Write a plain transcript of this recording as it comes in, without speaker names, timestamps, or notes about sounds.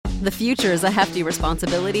The future is a hefty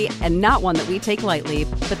responsibility and not one that we take lightly,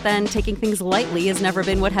 but then taking things lightly has never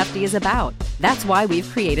been what Hefty is about. That's why we've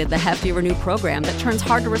created the Hefty Renew program that turns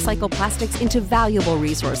hard-to-recycle plastics into valuable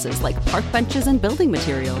resources like park benches and building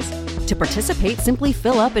materials. To participate, simply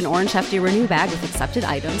fill up an orange Hefty Renew bag with accepted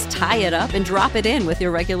items, tie it up, and drop it in with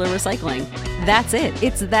your regular recycling. That's it.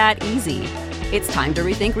 It's that easy. It's time to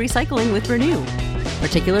rethink recycling with Renew.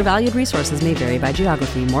 Particular valued resources may vary by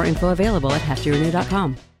geography. More info available at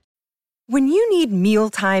heftyrenew.com. When you need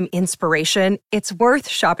mealtime inspiration, it's worth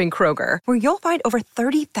shopping Kroger, where you'll find over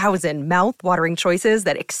 30,000 mouth-watering choices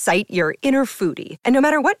that excite your inner foodie. And no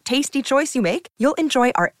matter what tasty choice you make, you'll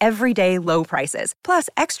enjoy our everyday low prices, plus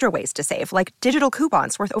extra ways to save, like digital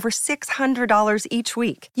coupons worth over $600 each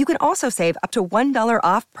week. You can also save up to $1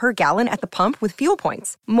 off per gallon at the pump with fuel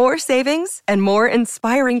points. More savings and more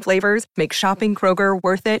inspiring flavors make shopping Kroger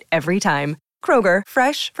worth it every time. Kroger,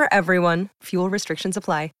 fresh for everyone. Fuel restrictions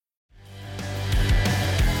apply.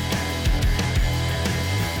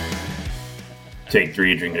 Take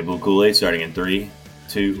 3, drink a blue Kool-Aid, starting in 3,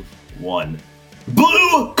 2, 1.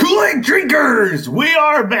 Blue Kool-Aid drinkers! We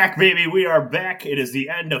are back, baby. We are back. It is the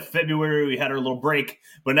end of February. We had our little break,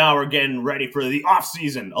 but now we're getting ready for the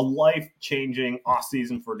offseason, a life-changing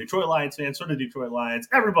offseason for Detroit Lions fans, for the Detroit Lions,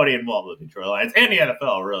 everybody involved with Detroit Lions, and the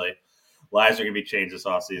NFL, really. Lives are going to be changed this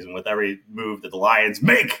offseason with every move that the Lions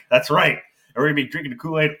make. That's right. And we're going to be drinking the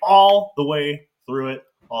Kool-Aid all the way through it,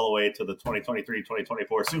 all the way to the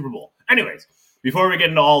 2023-2024 Super Bowl. Anyways, before we get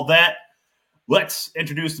into all that, let's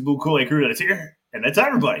introduce the Blue Kool-Aid crew that is here. And that's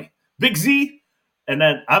everybody. Big Z. And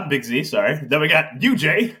then I'm Big Z, sorry. Then we got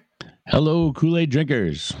UJ. Hello, Kool-Aid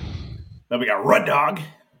drinkers. Then we got Rud Dog.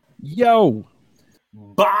 Yo.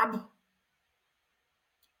 Bob.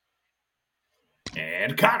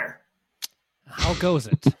 And Connor. How goes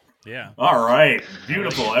it? Yeah. All right.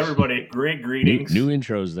 Beautiful. Everybody, great greetings. New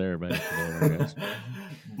intros there. But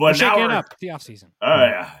but now we're up the offseason. Oh,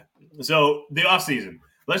 yeah. So the offseason.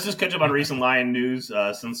 Let's just catch up on recent Lion news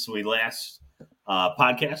since we last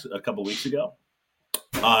podcast a couple weeks ago.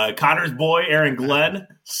 Connor's boy, Aaron Glenn,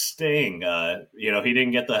 staying. He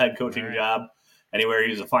didn't get the head coaching job anywhere.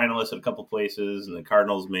 He was a finalist at a couple places, and the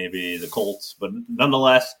Cardinals, maybe the Colts. But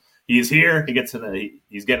nonetheless, he's here.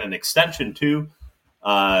 He's getting an extension, too.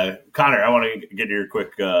 Connor, I want to get your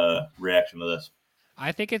quick reaction to this.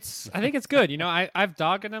 I think it's good. I've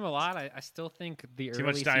dogged him a lot. I still think the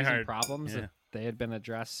early season problems, if they had been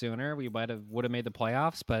addressed sooner, we would have made the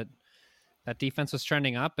playoffs. But that defense was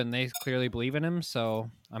trending up, and they clearly believe in him. So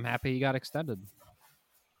I'm happy he got extended.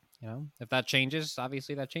 If that changes,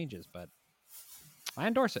 obviously that changes. But I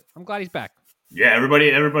endorse it. I'm glad he's back. Yeah,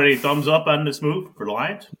 everybody, thumbs up on this move for the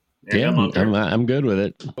Lions. Yeah, I'm good with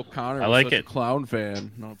it. Oh, Connor, I like such it. A clown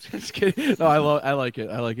fan. No, I'm just kidding. No, I like it.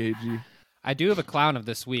 I like AG. I do have a clown of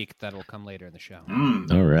this week that will come later in the show.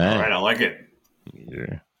 All right. I like it.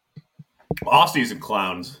 Yeah. Off-season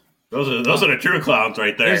clowns. Those are the true clowns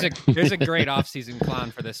right there. There's a great off-season clown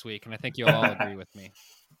for this week, and I think you'll all agree with me.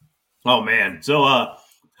 Oh, man. So a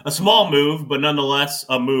small move, but nonetheless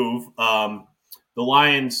a move. The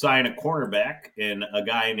Lions sign a cornerback in a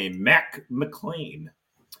guy named Mac McClain.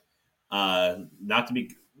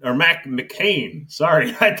 Mac McCain.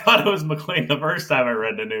 Sorry, I thought it was McClain the first time I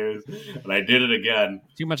read the news, and I did it again.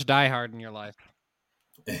 Too much Die Hard in your life.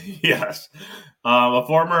 Yes. A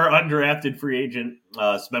former undrafted free agent,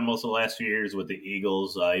 spent most of the last few years with the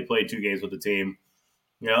Eagles. He played 2 games with the team.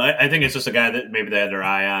 I think it's just a guy that maybe they had their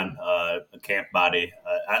eye on, a camp body.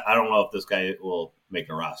 I don't know if this guy will make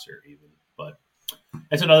a roster even, but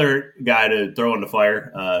it's another guy to throw in the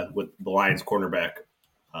fire with the Lions cornerback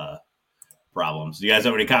problems. Do you guys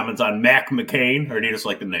have any comments on Mac McCain, or do you just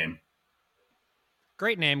like the name?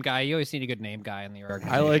 Great name guy. You always need a good name guy in the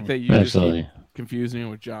organization. I like that you just confuse me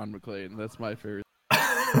with John McClane. That's my favorite.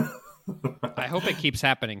 I hope it keeps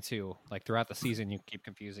happening too. Like throughout the season, you keep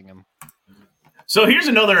confusing him. So here's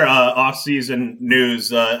another off-season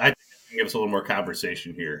news. I think it can give us a little more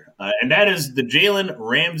conversation here, and that is the Jalen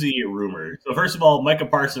Ramsey rumor. So first of all, Micah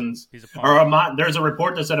Parsons, there's a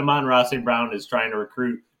report that said Amon-Ra St. Brown is trying to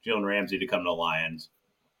recruit Jalen Ramsey to come to the Lions,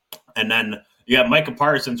 and then you got Micah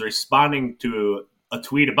Parsons responding to a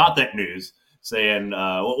tweet about that news, saying,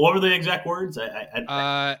 "What were the exact words?"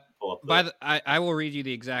 I will read you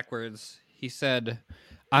the exact words. He said,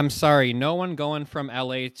 "I'm sorry, no one going from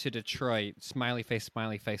LA to Detroit. Smiley face,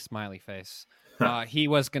 smiley face, smiley face." He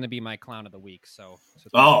was going to be my clown of the week, so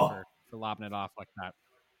thank you for lobbing it off like that.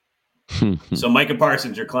 So Micah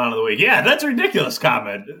Parsons, your clown of the week. Yeah, that's a ridiculous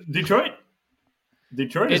comment. Detroit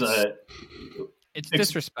is it's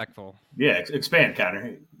disrespectful. Yeah, expand,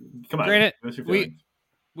 Connor. Come on. Granted,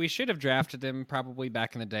 we should have drafted him probably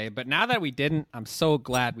back in the day, but now that we didn't, I'm so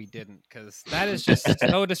glad we didn't, because that is just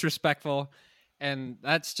so disrespectful, and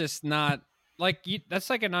that's just not like that's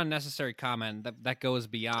like an unnecessary comment that goes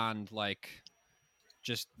beyond like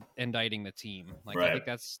just indicting the team. Like I think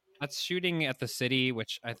that's shooting at the city,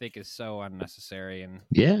 which I think is so unnecessary and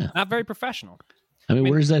not very professional. I mean,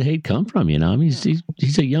 where does that hate come from? You know, I mean,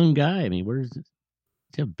 he's a young guy. I mean, where's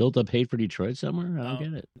he have built up hate for Detroit somewhere? I don't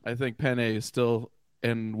get it. I think Penne is still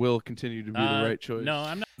and will continue to be the right choice. No,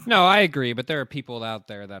 I'm not. No, I agree, but there are people out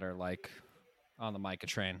there that are like on the Micah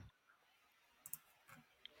train.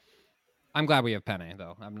 I'm glad we have Penne,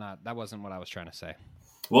 though. I'm not. That wasn't what I was trying to say.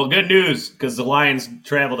 Well, good news, because the Lions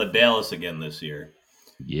travel to Dallas again this year.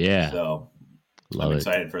 Yeah. So I'm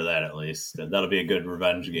excited for that, at least. That'll be a good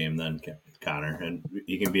revenge game then, Connor. And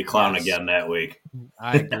you can be a clown again that week.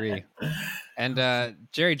 I agree. And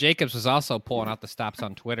Jerry Jacobs was also pulling out the stops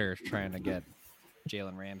on Twitter trying to get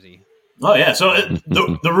Jalen Ramsey. Oh, yeah. So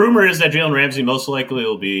the rumor is that Jalen Ramsey most likely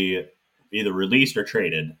will be either released or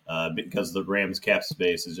traded because the Rams cap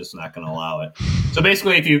space is just not going to allow it. So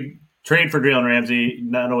basically, if you trade for Jalen Ramsey,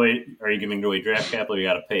 not only are you giving away draft capital, you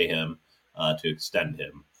got to pay him to extend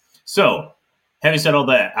him. So, having said all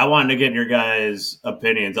that, I wanted to get your guys'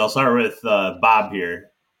 opinions. I'll start with Bob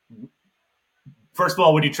here. First of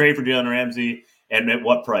all, would you trade for Jalen Ramsey, and at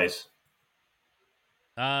what price?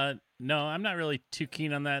 No, I'm not really too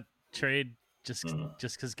keen on that trade, just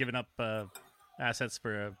because giving up assets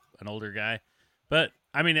for an older guy. But,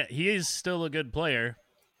 I mean, he is still a good player.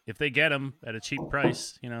 If they get him at a cheap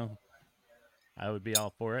price, you know, I would be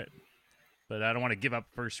all for it. But I don't want to give up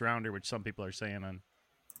first rounder, which some people are saying on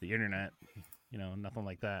the internet. You know, nothing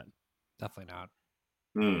like that. Definitely not.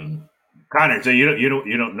 Connor, so you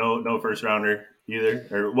don't know no first rounder either,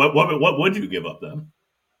 or what would you give up then?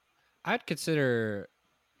 I'd consider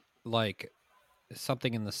like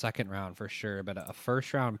something in the second round for sure, but a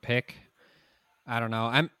first round pick, I don't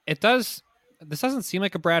know. This doesn't seem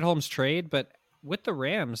like a Brad Holmes trade, but with the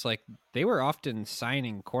Rams, like they were often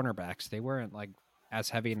signing cornerbacks. They weren't like as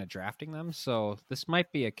heavy into drafting them. So this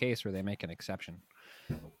might be a case where they make an exception.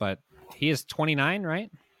 But he is 29, right?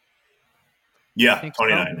 Yeah,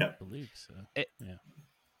 29. Yeah. I believe so.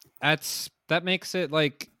 That makes it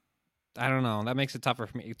like, I don't know. That makes it tougher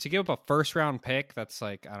for me to give up a first round pick. That's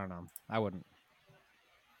like, I don't know. I wouldn't.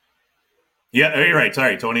 Yeah, you're right.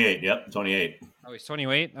 Sorry, 28. Yep, 28. Oh, he's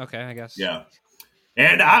 28? Okay, I guess. Yeah.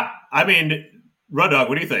 And I mean, Rud Dog,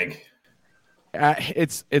 what do you think?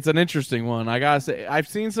 It's an interesting one. I gotta say, I've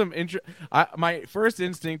seen some my first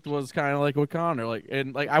instinct was kind of like with Connor,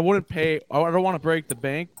 I wouldn't pay. I don't want to break the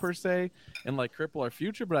bank per se and like cripple our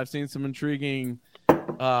future, but I've seen some intriguing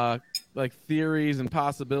like theories and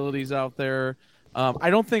possibilities out there. I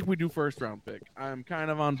don't think we do first round pick. I'm kind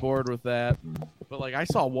of on board with that. But like I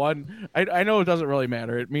saw one, I know it doesn't really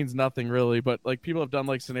matter. It means nothing really, but like people have done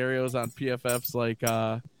like scenarios on PFFs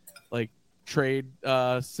like trade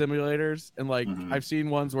simulators, and like I've seen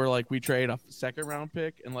ones where like we trade a second round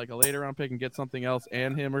pick and like a later round pick and get something else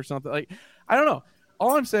and him or something. Like I don't know.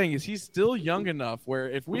 All I'm saying is he's still young enough where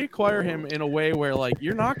if we acquire him in a way where like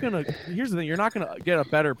here's the thing, you're not gonna get a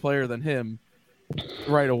better player than him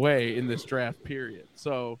right away in this draft period.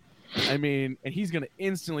 So I mean, and he's gonna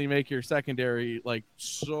instantly make your secondary like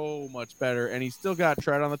so much better, and he's still got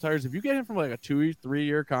tread on the tires. If you get him from like a 2-3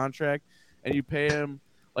 year contract and you pay him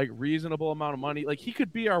like reasonable amount of money, like he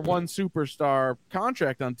could be our one superstar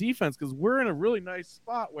contract on defense, because we're in a really nice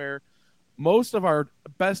spot where most of our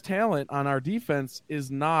best talent on our defense is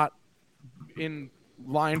not in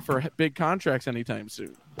line for big contracts anytime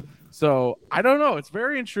soon. So I don't know. It's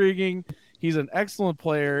very intriguing. He's an excellent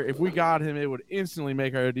player. If we got him, it would instantly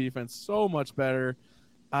make our defense so much better.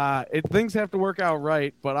 Things have to work out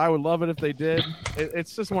right, but I would love it if they did.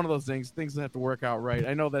 It's just one of those things that have to work out right.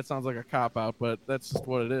 I know that sounds like a cop-out, but that's just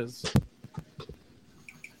what it is.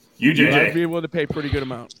 I'd be able to pay a pretty good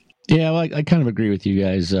amount. Yeah, well, I kind of agree with you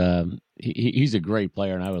guys. He's a great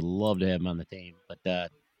player, and I would love to have him on the team. But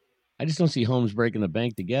I just don't see Holmes breaking the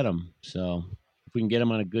bank to get him. So if we can get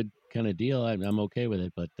him on a good kind of deal, I'm okay with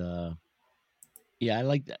it. But, yeah,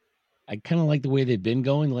 I kind of like the way they've been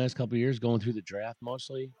going the last couple of years, going through the draft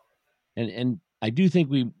mostly. And I do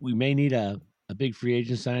think we may need a big free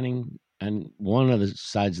agent signing on one of the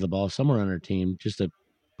sides of the ball, somewhere on our team, just to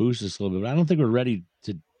boost us a little bit. But I don't think we're ready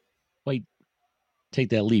to quite take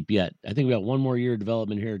that leap yet. I think we got one more year of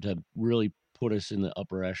development here to really put us in the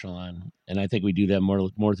upper echelon. And I think we do that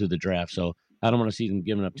more through the draft. So I don't want to see them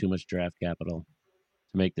giving up too much draft capital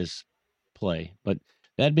to make this play. But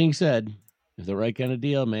that being said, if the right kind of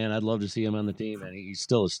deal, man, I'd love to see him on the team. And he's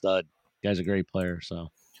still a stud. Guy's a great player. So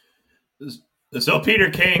So Peter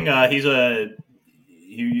King, he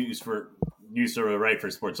used to write for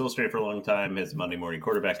Sports Illustrated for a long time. His Monday Morning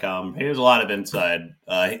Quarterback column. He has a lot of inside.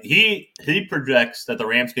 He projects that the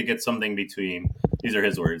Rams could get something between, these are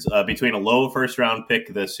his words, between a low first round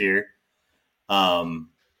pick this year, and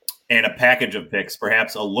a package of picks,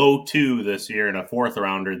 perhaps a low 2 this year and a 4th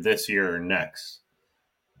rounder this year or next.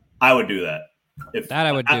 I would do that.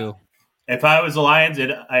 I would do. If I was the Lions,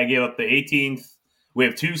 I gave up the 18th. We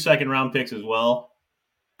have 2 second-round picks as well,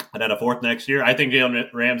 and then a 4th next year. I think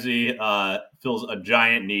Jalen Ramsey fills a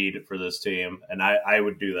giant need for this team, and I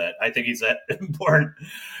would do that. I think he's that important.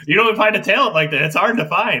 You don't find a talent like that. It's hard to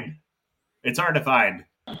find.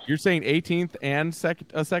 You're saying 18th and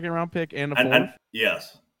a second-round pick and a 4th?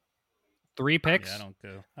 Yes. 3 picks? Yeah, I don't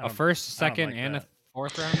go. A first, second, and a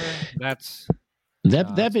 4th rounder? That's...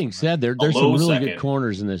 That being said, there's some really good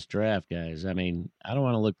corners in this draft, guys. I mean, I don't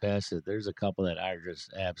want to look past it. There's a couple that are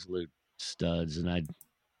just absolute studs, and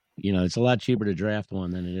it's a lot cheaper to draft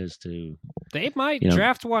one than it is to. They might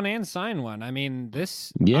draft one and sign one. I mean,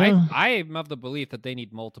 this. Yeah. I am of the belief that they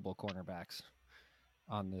need multiple cornerbacks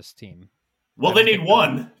on this team. Well, they need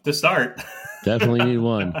one to start. Definitely need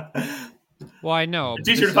one. Well, I know. It's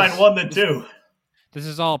easier to find one than 2. This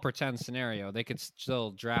is all a pretend scenario. They could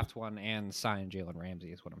still draft one and sign Jalen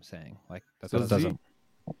Ramsey, is what I'm saying. Like that doesn't.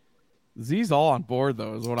 Z's all on board,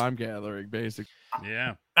 though, is what I'm gathering, basically.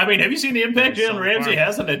 Yeah. I mean, have you seen the impact Jalen Ramsey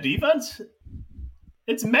has on the defense?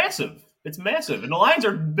 It's massive. And the Lions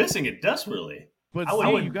are missing it desperately. But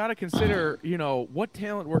you got to consider, what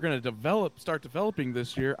talent we're going to start developing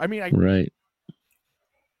this year. I mean, I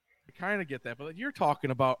kind of get that, but you're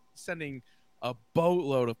talking about sending a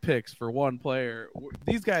boatload of picks for one player.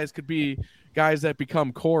 These guys could be guys that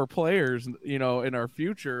become core players, in our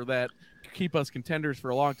future that keep us contenders for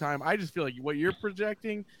a long time. I just feel like what you're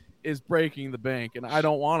projecting is breaking the bank, and I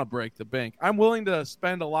don't want to break the bank. I'm willing to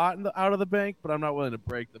spend a lot out of the bank, but I'm not willing to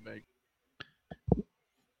break the bank.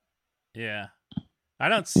 Yeah. I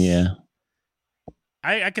don't. Yeah.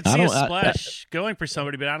 I could see a splash going for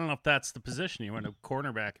somebody, but I don't know if that's the position you want a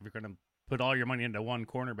cornerback. If you're going to put all your money into one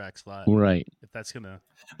cornerback slot, right? If that's gonna.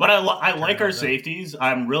 But I like our safeties.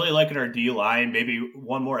 I'm really liking our D line. Maybe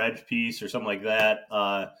one more edge piece or something like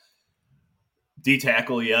that. D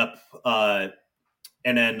tackle, yep.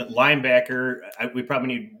 And then linebacker, we probably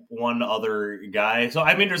need one other guy. So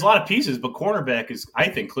I mean, there's a lot of pieces, but cornerback is, I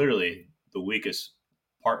think, clearly the weakest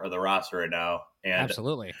part of the roster right now. And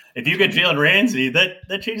absolutely, if you get Jalen Ramsey,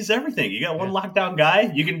 that changes everything. You got one lockdown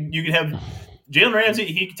guy. You can have Jalen Ramsey.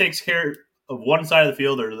 He takes care of one side of the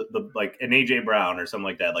field, or the like an AJ Brown or something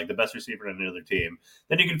like that, like the best receiver on another team.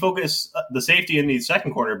 Then you can focus the safety in the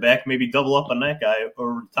second cornerback, maybe double up on that guy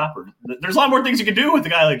or topper. There's a lot more things you can do with a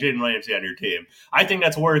guy like Jalen Ramsey on your team. I think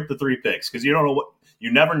that's worth the 3 picks, because you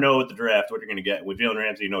never know at the draft what you're going to get. With Jalen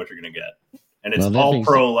Ramsey, you know what you're going to get, and it's all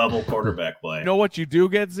pro level quarterback play. You know what you do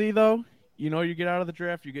get, Z, though? You get out of the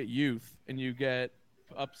draft, you get youth, and you get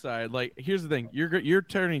upside. Like, here's the thing: you're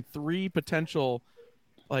turning 3 potential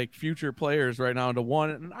future players right now into 1,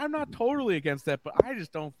 and I'm not totally against that, but I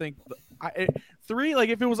just don't think 3. Like,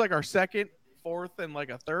 if it was like our second, 4th, and like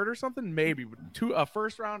a 3rd or something, maybe. But a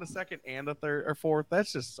first round, a second, and a 3rd or 4th.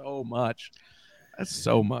 That's just so much. That's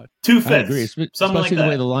so much. 2 fifths. I agree, especially like the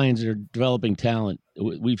way the Lions are developing talent.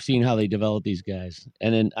 We've seen how they develop these guys,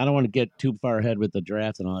 and then I don't want to get too far ahead with the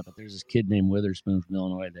draft and all that, but there's this kid named Witherspoon from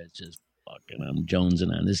Illinois that's just fucking. I'm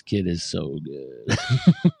jonesing on. This kid is so good.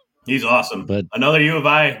 He's awesome. But another U of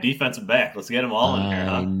I defensive back. Let's get them all in here,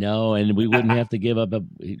 huh? I know, and we wouldn't have to give up.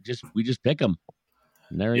 We just pick him.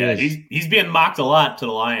 And there he is. He's being mocked a lot to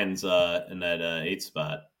the Lions in that 8th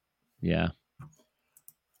spot. Yeah.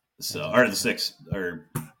 So, or the 6th, or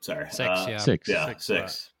sorry, 6. Yeah, 6. Yeah,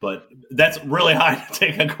 6. But that's really high to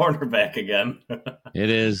take a cornerback again.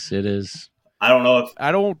 It is. I don't know if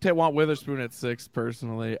I don't want Witherspoon at 6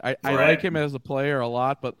 personally. I like him as a player a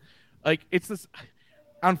lot, but it's this.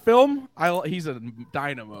 On film, he's a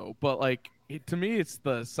dynamo, but to me, it's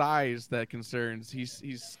the size that concerns.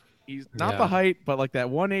 He's not the height, but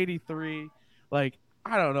that 183.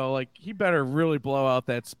 I don't know. He better really blow out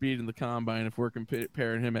that speed in the combine if we're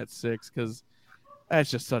comparing him at 6, because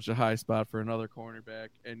that's just such a high spot for another cornerback.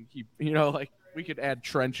 And we could add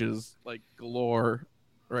trenches galore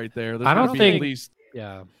right there. I don't think at least.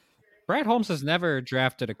 Yeah. Brad Holmes has never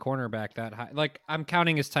drafted a cornerback that high. I'm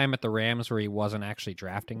counting his time at the Rams where he wasn't actually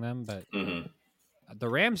drafting them, but the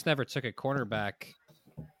Rams never took a cornerback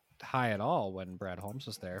high at all when Brad Holmes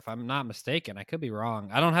was there. If I'm not mistaken, I could be wrong.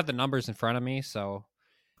 I don't have the numbers in front of me, so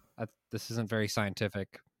this isn't very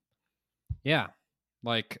scientific. Yeah.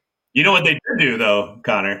 You know what they did do, though,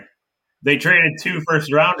 Connor? They traded 2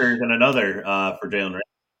 first-rounders and another for Jalen Ramsey.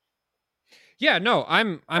 Yeah, no,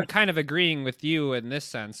 I'm kind of agreeing with you in this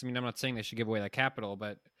sense. I mean, I'm not saying they should give away that capital,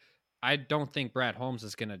 but I don't think Brad Holmes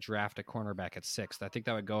is going to draft a cornerback at 6th. I think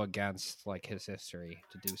that would go against like his history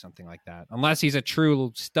to do something like that, unless he's a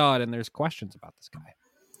true stud and there's questions about this guy.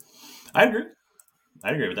 I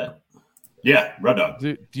agree with that. Yeah, Red Dog.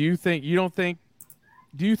 Do you think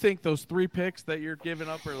those 3 picks that you're giving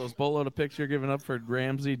up, or those boatload of picks you're giving up for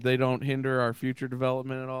Ramsey, they don't hinder our future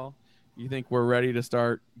development at all? You think we're ready to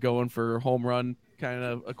start going for home run kind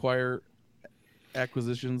of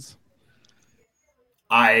acquisitions?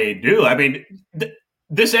 I do. I mean,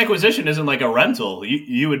 this acquisition isn't like a rental.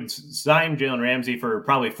 You would sign Jalen Ramsey for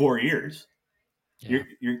probably 4 years. Yeah.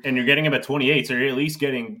 You're getting him at 28, so you're at least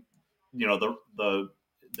getting, the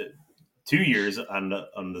 2 years on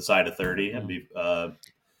the side of 30.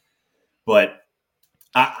 But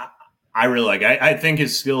I really like. I think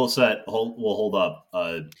his skill set will hold up.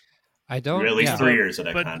 I don't. At least 3 years of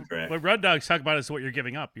that contract. What Red Dog's talking about is what you're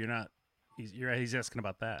giving up. You're not. He's asking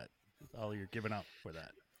about that. All you're giving up for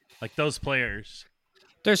that, like those players.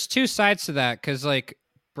 There's 2 sides to that because like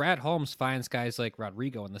Brad Holmes finds guys like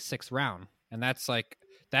Rodrigo in the 6th round, and that's like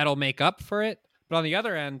that'll make up for it. But on the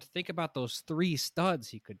other end, think about those 3 studs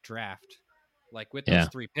he could draft, like with those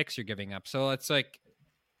 3 picks you're giving up. So it's like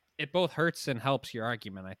it both hurts and helps your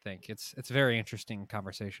argument. I think it's a very interesting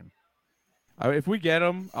conversation. If we get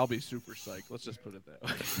him, I'll be super psyched. Let's just put it that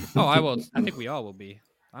way. Oh, I will. I think we all will be.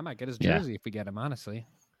 I might get his jersey if we get him, honestly.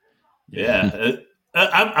 Yeah.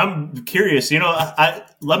 I'm curious.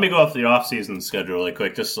 Let me go off the off-season schedule really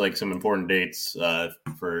quick, just like some important dates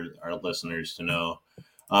for our listeners to know.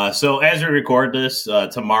 So as we record this,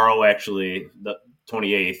 tomorrow, actually, the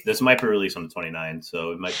 28th, this might be released on the 29th,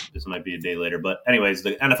 so this might be a day later. But anyways,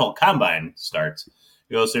 the NFL Combine starts.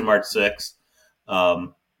 It goes through March 6th.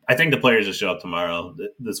 I think the players will show up tomorrow.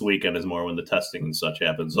 This weekend is more when the testing and such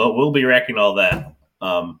happens. So we'll be wrecking all that.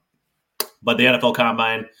 But the NFL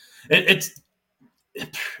Combine, it's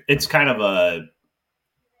kind of a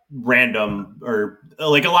random, or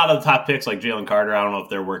like a lot of the top picks like Jalen Carter, I don't know if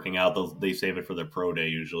they're working out. They save it for their pro day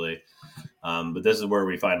usually. But this is where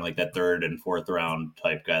we find like that 3rd and 4th round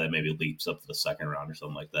type guy that maybe leaps up to the 2nd round or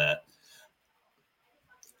something like that.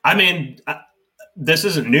 I mean, this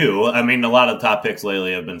isn't new. I mean, a lot of the top picks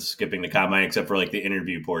lately have been skipping the combine except for like the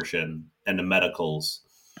interview portion and the medicals,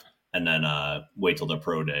 and then wait till the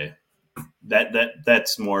pro day.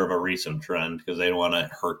 That's more of a recent trend because they don't want to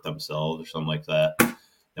hurt themselves or something like that.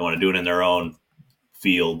 They want to do it in their own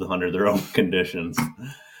field under their own conditions.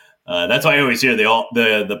 That's why I always hear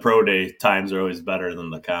the pro day times are always better than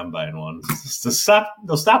the combine ones. The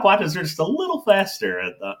stopwatches are just a little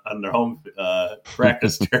faster on their home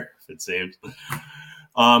practice turf, it seems.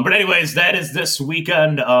 But anyways, that is this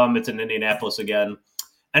weekend. It's in Indianapolis again.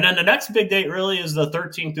 And then the next big date really is the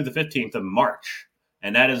 13th through the 15th of March.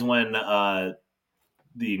 And that is when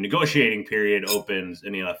the negotiating period opens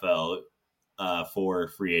in the NFL for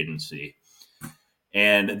free agency.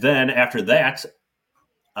 And then after that,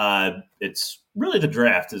 it's really the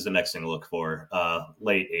draft is the next thing to look for.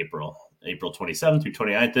 Late April 27th through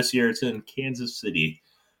 29th this year. It's in Kansas City.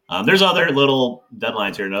 There's other little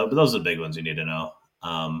deadlines here, but those are the big ones you need to know.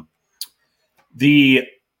 The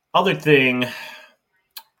other thing I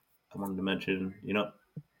wanted to mention,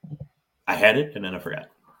 I had it and then I forgot.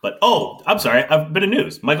 But I'm sorry, a bit of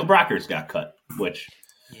news. Michael Brockers got cut, which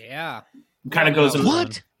kind of goes in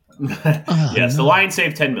what? Yes, the Lions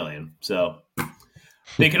saved $10 million. So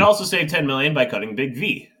they can also save $10 million by cutting Big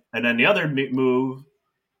V. And then the other move.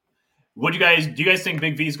 Do you guys think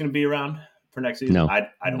Big V is going to be around for next season? No, I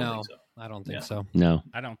don't think so. I don't think so. No,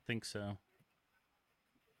 I don't think so.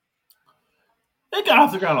 They got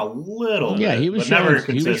off the ground a little bit. Yeah, he was showing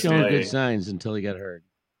good signs until he got hurt.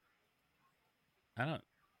 I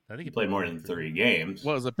think he played more than 3 games.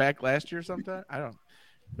 What was it, back last year sometime?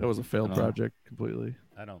 That was a failed project completely.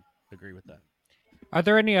 I don't agree with that. Are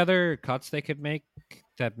there any other cuts they could make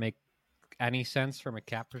that make any sense from a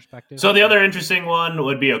cap perspective? So the other interesting one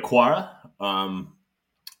would be Aquara.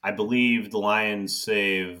 I believe the Lions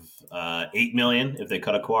save $8 million if they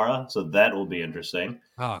cut Aquara, so that will be interesting.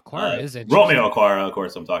 Oh, Aquara is interesting. Romeo Aquara, of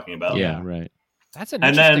course, I'm talking about. Yeah, right. That's an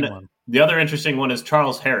interesting one. The other interesting one is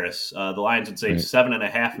Charles Harris. The Lions would save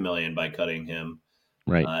 $7.5 million by cutting him.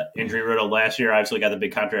 Right. Injury riddled last year. Obviously, got the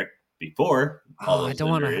big contract before. I don't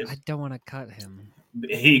want to cut him.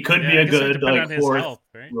 He could be a good 4th health,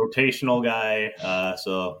 right? rotational guy.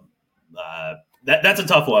 That's a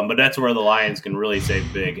tough one, but that's where the Lions can really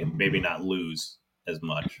save big and maybe not lose as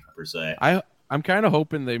much per se. I'm kind of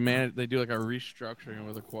hoping they do like a restructuring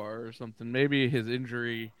with Aquara or something. Maybe his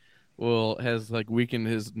injury has like weakened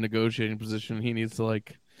his negotiating position. He needs to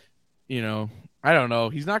like, I don't know.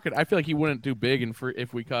 He's not good. I feel like he wouldn't do big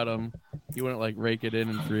if we cut him. He wouldn't like rake it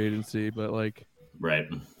in free agency, but like, right.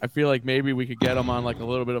 I feel like maybe we could get him on like a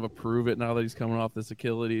little bit of a prove it now that he's coming off this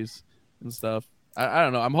Achilles and stuff. I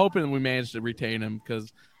don't know. I'm hoping we manage to retain him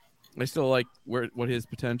because I still like what his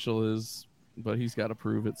potential is, but he's got to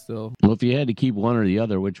prove it still. Well, if you had to keep one or the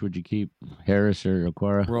other, which would you keep, Harris or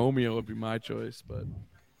Okwara? Romeo would be my choice, but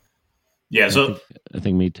yeah. So I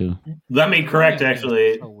think me too. Let me correct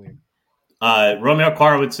actually. Romeo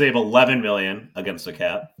Okwara would save $11 million against the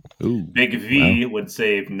cap. Ooh, Big V would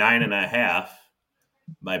save $9.5 million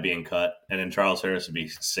by being cut, and then Charles Harris would be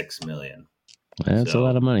 $6 million. That's a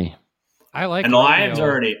lot of money. I like, and the Lions are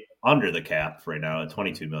already under the cap right now at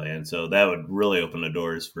 $22 million, so that would really open the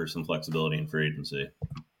doors for some flexibility in free agency.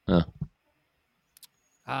 Huh.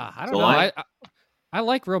 I don't know. I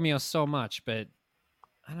like Romeo so much, but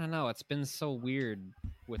I don't know. It's been so weird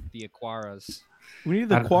with the Aquaras. We need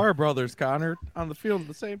the Aquara brothers, Connor, on the field at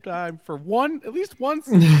the same time for at least one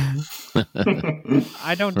season.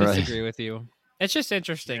 I don't disagree with you. It's just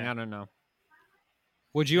interesting. Yeah. I don't know.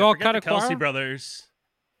 Would you all cut Aquara? Kelsey brothers.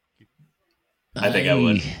 I think I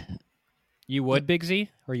would. You would, Big Z,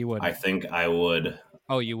 or you would? I think I would.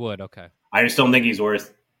 Oh, you would. Okay. I just don't think he's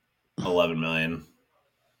worth $11 million.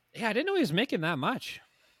 Yeah, I didn't know he was making that much.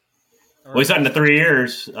 Well, he signed to 3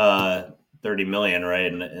 years, $30 million, right?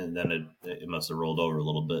 And then it must have rolled over a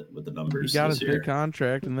little bit with the numbers. He got his big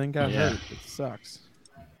contract and then got hurt. It sucks.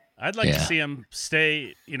 I'd like to see him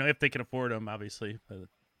stay. If they can afford him, obviously, but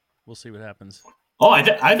we'll see what happens. Oh,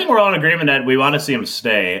 I think we're all in agreement that we want to see him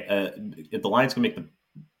stay. If the Lions can make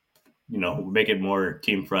make it more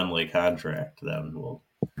team friendly contract, then we'll.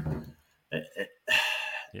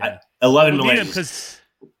 $11 million because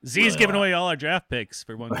Z's really giving away all our draft picks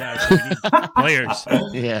for one guy. So we need players.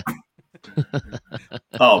 Yeah.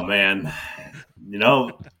 Oh man,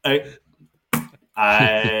 I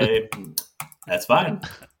that's fine.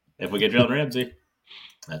 If we get Jalen Ramsey,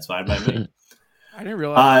 that's fine by me. I didn't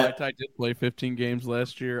realize Ty did play 15 games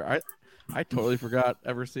last year. I totally forgot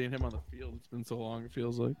ever seeing him on the field. It's been so long, it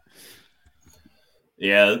feels like.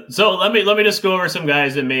 Yeah, so let me just go over some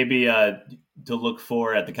guys that maybe to look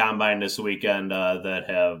for at the Combine this weekend that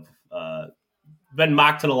have been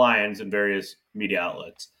mocked to the Lions in various media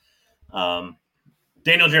outlets.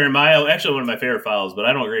 Daniel Jeremiah, actually one of my favorite fouls, but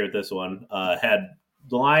I don't agree with this one, had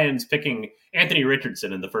the Lions picking Anthony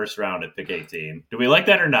Richardson in the first round at pick 18. Do we like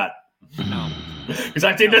that or not? No. Because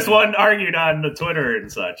I've seen this one argued on the Twitter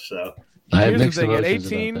and such. So here's the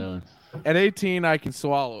thing: at 18, I can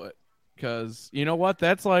swallow it because you know what?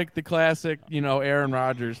 That's like the classic, Aaron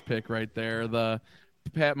Rodgers pick right there, the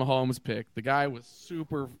Pat Mahomes pick. The guy with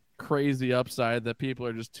super crazy upside that people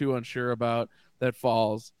are just too unsure about that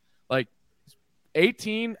falls. Like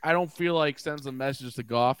 18, I don't feel like sends a message to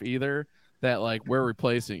Goff either that like we're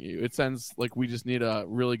replacing you. It sends like we just need a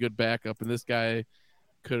really good backup, and this guy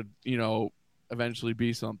could, eventually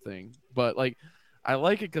be something. But like I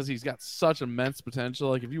like it because he's got such immense potential.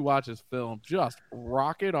 Like if you watch his film, just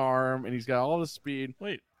rocket arm, and he's got all the speed.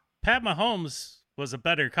 Wait, Pat Mahomes was a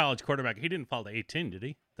better college quarterback. He didn't fall to 18, did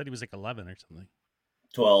he? I thought he was like 11 or something.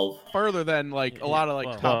 12. Further than like a lot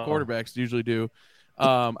of top quarterbacks usually do.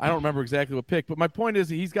 I don't remember exactly what pick, but my point is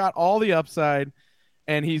he's got all the upside,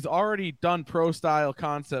 and he's already done pro style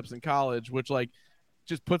concepts in college, which like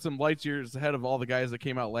just puts him light years ahead of all the guys that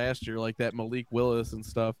came out last year, like that Malik Willis and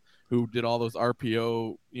stuff, who did all those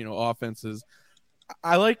RPO, offenses.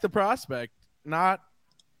 I like the prospect. I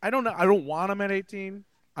don't know. I don't want him at 18.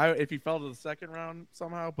 If he fell to the second round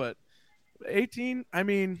somehow, but 18, I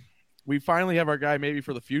mean, we finally have our guy maybe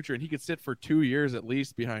for the future, and he could sit for 2 years at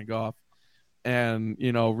least behind Goff and,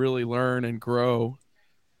 really learn and grow.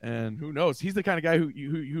 And who knows? He's the kind of guy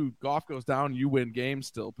who Goff goes down, you win games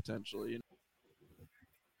still potentially.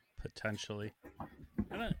 Potentially.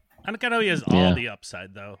 I don't know he has all the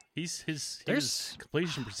upside though. His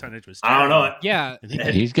completion percentage was terrible. I don't know. Yeah.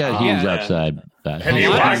 He's got huge upside. Have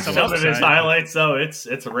you watched some of his highlights though? It's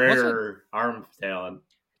a rare arm talent.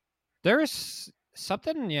 There's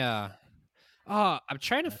something, yeah. I'm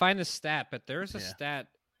trying to find the stat, but there's a stat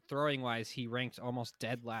throwing wise, he ranked almost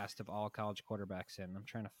dead last of all college quarterbacks in. I'm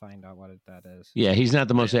trying to find out what that is. Yeah, he's not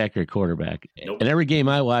the most accurate quarterback. Nope. In every game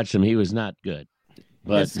I watched him, he was not good.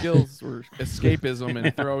 But his skills were escapism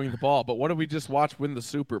and throwing the ball. But what did we just watch win the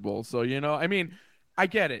Super Bowl? So, I mean, I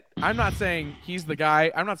get it. I'm not saying he's the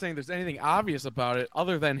guy. I'm not saying there's anything obvious about it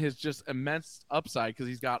other than his just immense upside because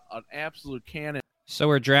he's got an absolute cannon. So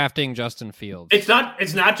we're drafting Justin Fields. It's not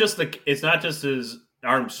just his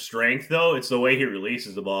arm strength, though. It's the way he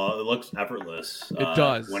releases the ball. It looks effortless. It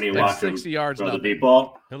does. When he walks 60 yards throw the nothing. deep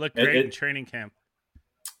ball. He'll look great in training camp.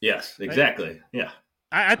 Yes, exactly. Yeah.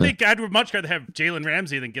 I think I'd much rather have Jalen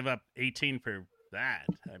Ramsey than give up 18 for that.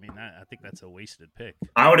 I mean, I think that's a wasted pick.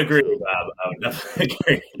 I would agree with Bob. I would definitely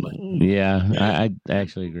agree. Yeah, I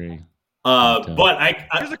actually agree. But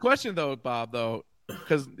here's a question though, Bob. Though,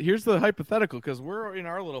 because here's the hypothetical. Because we're in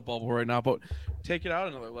our little bubble right now, but take it out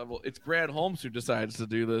another level. It's Brad Holmes who decides to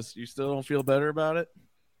do this. You still don't feel better about it?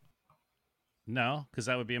 No, because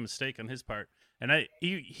that would be a mistake on his part. And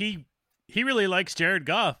he really likes Jared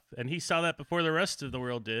Goff, and he saw that before the rest of the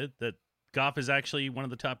world did. That Goff is actually one of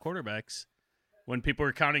the top quarterbacks when people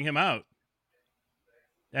were counting him out.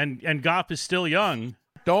 And Goff is still young.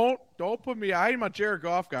 Don't put me. I'm a Jared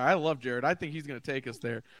Goff guy. I love Jared. I think he's going to take us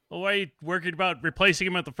there. Well, why are you worried about replacing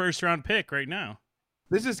him at the first round pick right now?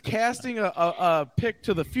 This is casting a pick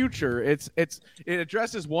to the future. It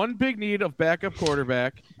addresses one big need of backup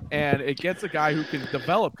quarterback, and it gets a guy who can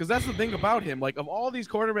develop. Because that's the thing about him. Like, of all these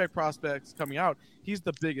quarterback prospects coming out, he's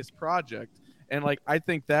the biggest project. And, like, I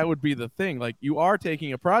think that would be the thing. Like, you are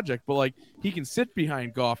taking a project, but, like, he can sit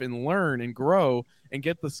behind Goff and learn and grow and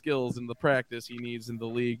get the skills and the practice he needs in the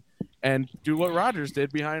league and do what Rodgers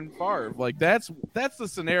did behind Favre. Like, that's the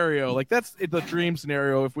scenario. Like, that's the dream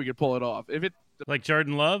scenario if we could pull it off. If it like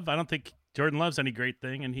Jordan Love, I don't think Jordan Love's any great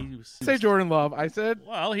thing, and say Jordan Love. I said,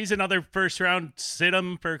 well, he's another first round sit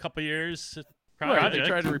him for a couple years. Right, they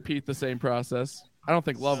tried to repeat the same process. I don't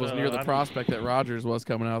think Love was near the prospect that Rodgers was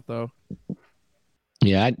coming out, though.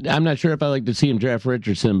 Yeah, I'm not sure if I'd like to see him draft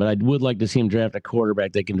Richardson, but I would like to see him draft a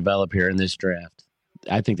quarterback they can develop here in this draft.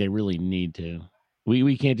 I think they really need to.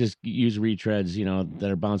 We can't just use retreads, that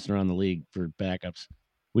are bouncing around the league for backups.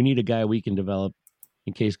 We need a guy we can develop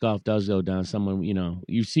in case Goff does go down. Someone,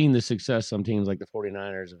 you've seen the success some teams like the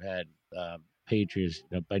 49ers have had, Patriots,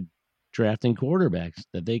 by drafting quarterbacks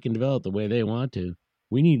that they can develop the way they want to.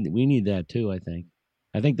 We need that too, I think.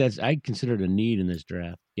 I consider it a need in this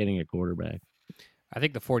draft, getting a quarterback. I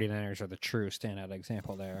think the 49ers are the true standout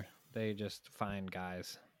example there. They just find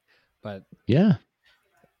guys. But yeah,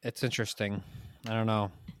 it's interesting. I don't know.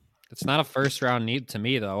 It's not a first-round need to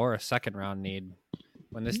me, though, or a second-round need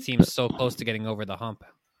when this team's so close to getting over the hump.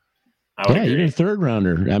 Yeah, even a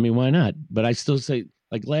third-rounder. I mean, why not? But I still say,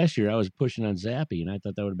 like last year, I was pushing on Zappe, and I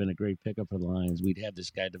thought that would have been a great pickup for the Lions. We'd have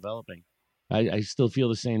this guy developing. I still feel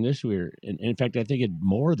the same this year. And in fact, I think it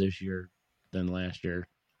more this year than last year,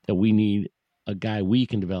 that we need a guy we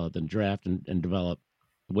can develop and draft and develop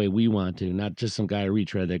the way we want to, not just some guy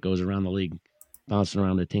retread that goes around the league bouncing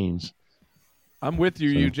around the teams. I'm with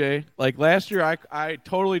you, UJ. Like last year, I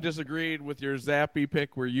totally disagreed with your Zappe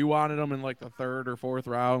pick where you wanted him in like the third or fourth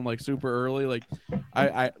round, like super early. Like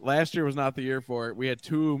I last year was not the year for it. We had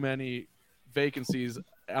too many vacancies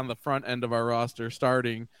on the front end of our roster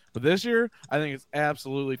starting. But this year, I think it's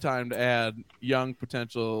absolutely time to add young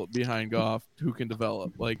potential behind Goff who can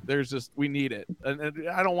develop. Like we need it. And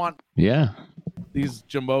I don't want these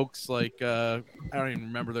jamokes like I don't even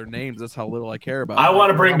remember their names. That's how little I care about. I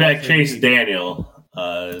want to bring back Chase Daniel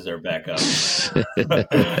as our backup.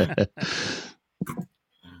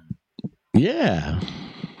 Yeah.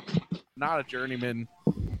 Not a journeyman.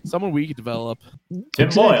 Someone we could develop. Tim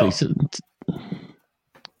Boyle.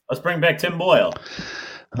 Let's bring back Tim Boyle.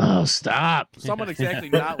 Oh, stop. Someone exactly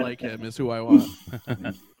not like him is who I want.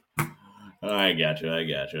 I got you.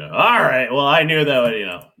 All right. Well, I knew that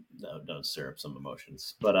would, don't stir up some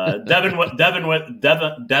emotions. But Devin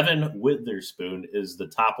Witherspoon is the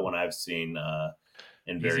top one I've seen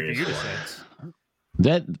in various ways.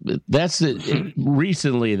 That's it.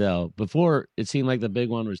 Recently, though, before it seemed like the big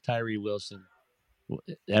one was Tyree Wilson.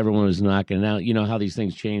 Everyone was knocking out. You know how these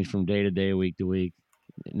things change from day to day, week to week.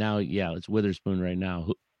 Now, it's Witherspoon right now.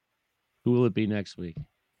 Who will it be next week?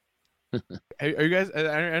 Are you guys? Are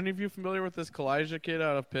any of you familiar with this Kalijah kid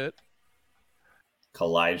out of Pitt?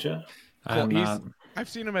 Kalijah? I've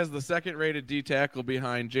seen him as the second-rated D tackle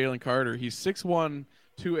behind Jalen Carter. He's 6'1",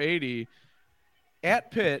 280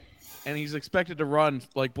 at Pitt, and he's expected to run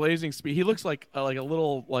like blazing speed. He looks like a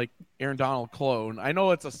little like Aaron Donald clone. I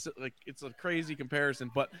know it's a crazy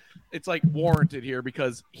comparison, but it's like warranted here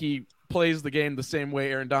because he plays the game the same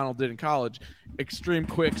way Aaron Donald did in college. Extreme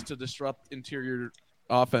quicks to disrupt interior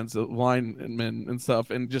offensive linemen and stuff,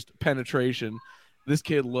 and just penetration. This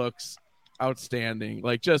kid looks outstanding,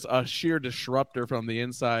 like just a sheer disruptor from the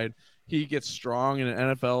inside. He gets strong in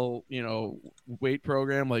an NFL, weight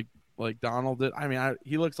program like Donald did. I mean,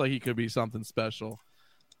 he looks like he could be something special.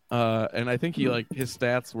 And I think his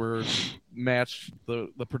stats were matched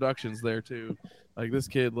the productions there too. Like this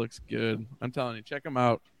kid looks good. I'm telling you, check him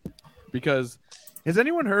out. because has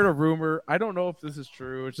anyone heard a rumor? I don't know if this is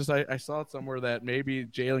true. It's just I saw it somewhere that maybe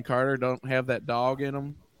Jalen Carter don't have that dog in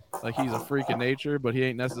him. Like he's a freak of nature, but he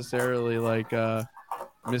ain't necessarily like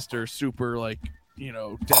Mr. Super, like,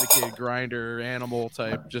 dedicated grinder animal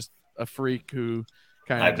type, just a freak who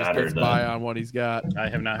kind of just gets by on what he's got. I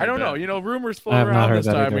have not heard I don't that. know. Rumors float around this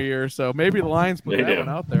time of year, so maybe the Lions put that one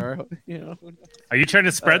out there. Are you trying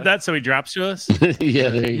to spread that so he drops to us? Yeah,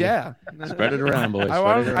 there you go. Spread it around, boys.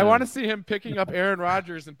 I want to see him picking up Aaron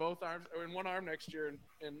Rodgers in both arms, or in one arm next year,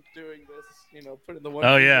 and doing this. Putting the one.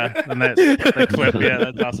 Oh yeah, and that clip.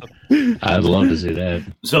 Yeah, that's awesome. I'd love to see that.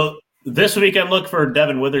 So this weekend, look for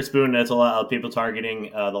Devin Witherspoon. That's a lot of people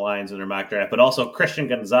targeting the Lions in their mock draft, but also Christian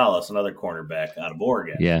Gonzalez, another cornerback out of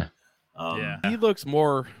Oregon. Yeah. He looks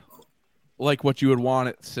more like what you would want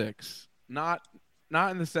at 6. Not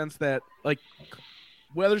in the sense that, like,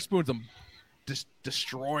 Witherspoon's a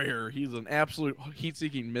destroyer. He's an absolute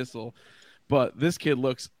heat-seeking missile. But this kid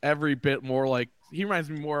looks every bit more like – he reminds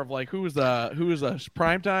me more of, like, who is a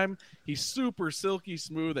primetime. He's super silky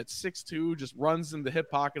smooth at 6'2", just runs in the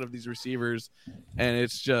hip pocket of these receivers. And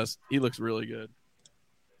it's just – he looks really good.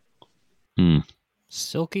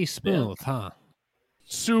 Silky smooth, huh?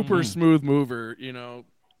 Super smooth mover, you know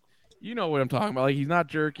what I'm talking about. Like, he's not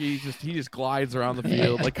jerky. He just glides around the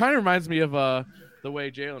field. Like, kind of reminds me of the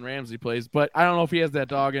way Jalen Ramsey plays. But I don't know if he has that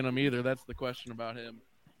dog in him either. That's the question about him.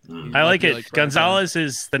 I like it. Like Gonzalez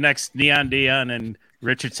is the next Neon Dion, and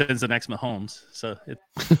Richardson's the next Mahomes. So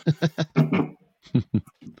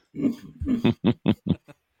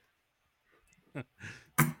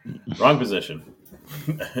wrong position.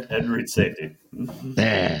 Ed Reed safety.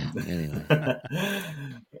 Anyway.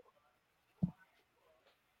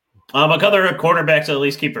 Other cornerbacks to at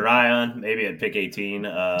least keep your eye on, maybe at pick 18.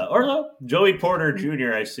 Or Joey Porter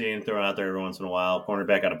Jr. I've seen thrown out there every once in a while.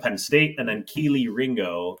 Cornerback out of Penn State. And then Keely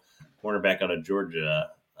Ringo, cornerback out of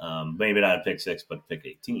Georgia. Maybe not at pick 6, but pick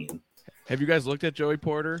 18. Have you guys looked at Joey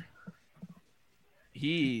Porter?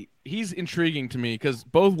 He's intriguing to me because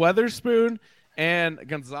both Witherspoon and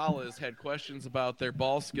Gonzalez had questions about their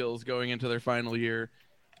ball skills going into their final year.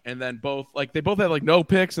 And then they both had no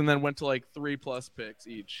picks and then went to 3+ picks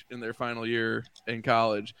each in their final year in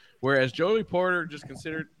college. Whereas Joey Porter just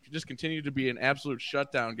continued to be an absolute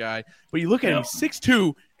shutdown guy. But you look at him,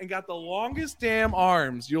 6'2", and got the longest damn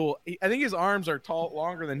arms. I think his arms are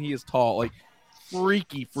longer than he is tall.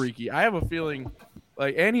 Freaky. I have a feeling,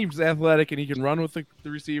 and he's athletic and he can run with the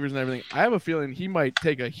receivers and everything. I have a feeling he might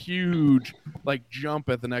take a huge jump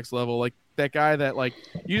at the next level. That guy that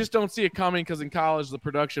you just don't see it coming because in college the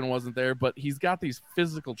production wasn't there, but he's got these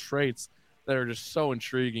physical traits that are just so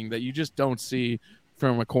intriguing that you just don't see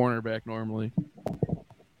from a cornerback normally.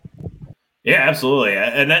 Yeah, absolutely.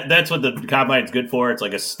 And that's what the combine's good for. It's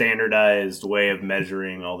like a standardized way of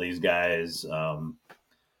measuring all these guys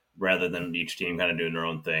rather than each team kind of doing their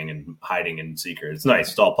own thing and hiding in secret. It's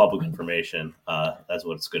nice. It's all public information. That's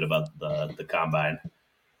what's good about the combine.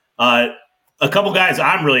 A couple guys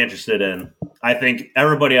I'm really interested in. I think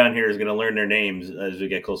everybody on here is going to learn their names as we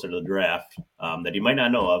get closer to the draft that you might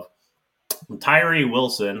not know of. Tyree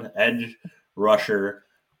Wilson, edge rusher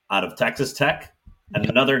out of Texas Tech, and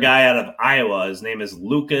another guy out of Iowa. His name is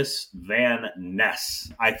Lucas Van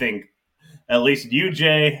Ness. I think, at least you,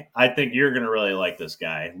 Jay, I think you're going to really like this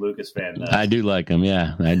guy, Lucas Van Ness. I do like him.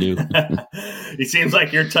 Yeah, I do. He seems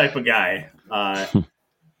like your type of guy.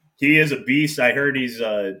 He is a beast. I heard he's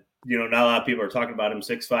not a lot of people are talking about him.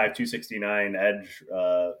 6'5", 269, edge,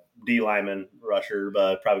 D lineman, rusher,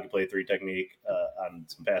 but probably could play 3 technique on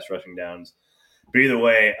some pass rushing downs. But either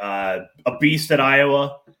way, a beast at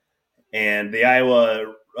Iowa, and the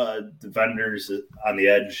Iowa defenders on the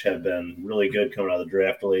edge have been really good coming out of the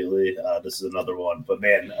draft lately. This is another one. But,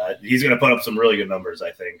 man, he's going to put up some really good numbers,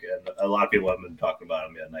 I think. And a lot of people haven't been talking about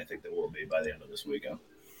him yet, and I think they will be by the end of this weekend.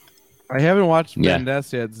 I haven't watched Van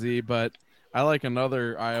Ness yet, Z, but I like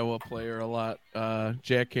another Iowa player a lot,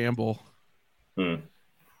 Jack Campbell.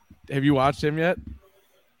 Have you watched him yet?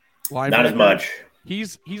 Linebacker? Not as much.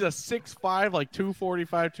 He's a 6'5",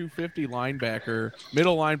 245, 250 linebacker,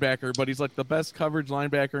 middle linebacker, but he's the best coverage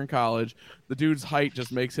linebacker in college. The dude's height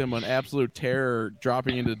just makes him an absolute terror,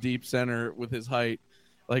 dropping into deep center with his height,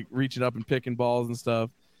 reaching up and picking balls and stuff.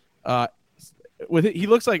 He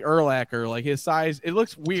looks like Urlacher, his size. It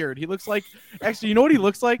looks weird. He looks actually, you know what he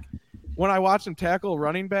looks like? When I watch him tackle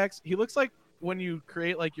running backs, he looks like when you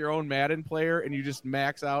create your own Madden player and you just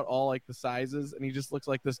max out all the sizes, and he just looks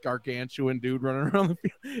like this gargantuan dude running around the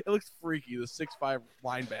field. It looks freaky. The 6'5"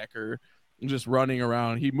 linebacker just running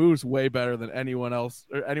around. He moves way better than anyone else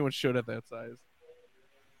or anyone should at that size.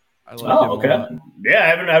 I like him a lot. Yeah,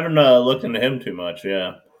 I haven't looked into him too much.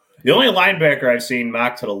 Yeah. The only linebacker I've seen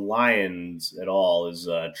mocked to the Lions at all is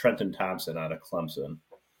Trenton Thompson out of Clemson.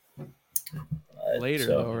 Later,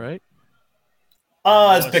 though, right?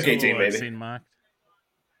 It's pick 18, maybe. Seen mocked.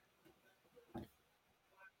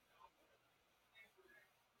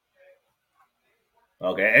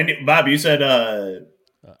 Okay, and Bob, you said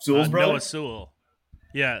Sewell's brother? Noah Sewell.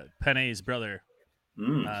 Yeah, Penny's brother.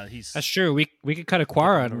 That's true. We could cut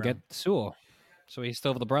Aquara and get Sewell, so he's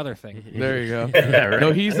still the brother thing. There you go. Yeah, right.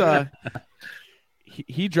 No, he's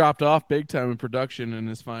he dropped off big time in production in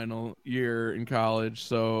his final year in college,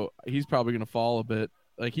 so he's probably going to fall a bit.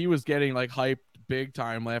 Like he was getting like hyped big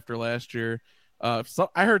time after last year. So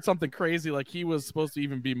I heard something crazy, like he was supposed to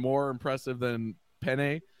even be more impressive than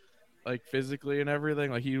Penny, like physically and everything.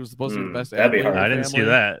 Like he was supposed to be the best. That'd be hard. I didn't see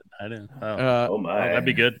that. I didn't. Oh my, that'd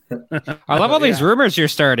be good. I love all these rumors you're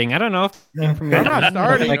starting. I don't know if I'm not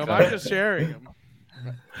starting them. I'm just sharing them.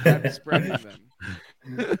 I'm spreading them.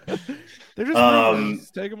 They're just rumors.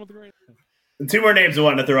 Take them with a grain. Two more names I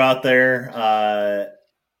wanted to throw out there,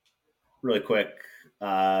 really quick.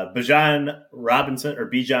 Bijan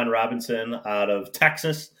Robinson out of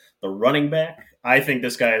Texas, the running back. I think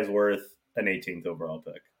this guy is worth an 18th overall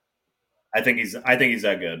pick. I think he's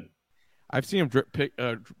that good. I've seen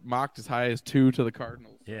him mocked as high as 2 to the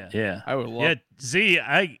Cardinals. Yeah. I would love. Yeah, Z.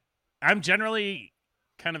 I'm generally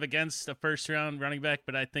kind of against a first round running back,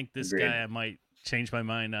 but I think this Agreed. guy, I might change my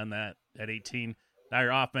mind on that at 18. Our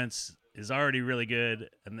offense is already really good,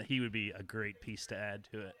 and he would be a great piece to add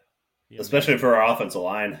to it. Especially for our offensive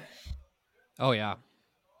line. Oh yeah.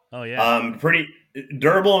 Pretty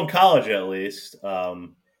durable in college at least.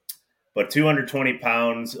 But 220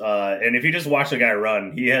 pounds. And if you just watch the guy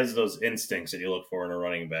run, he has those instincts that you look for in a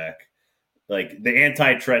running back. Like the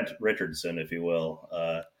anti-Trent Richardson, if you will.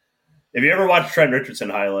 If you ever watch Trent Richardson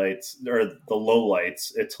highlights or the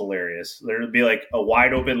lowlights, it's hilarious. There'd be like a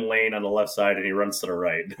wide open lane on the left side and he runs to the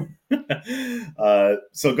right.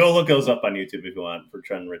 So go look those up on YouTube if you want for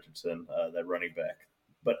Trent Richardson, that running back.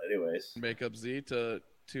 But anyways. Make up Z to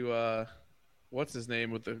what's his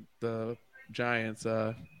name with the Giants?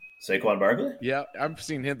 Saquon Barkley? Yeah, I've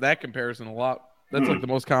seen that comparison a lot. That's like the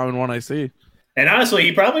most common one I see. And honestly,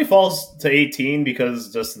 he probably falls to 18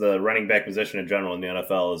 because just the running back position in general in the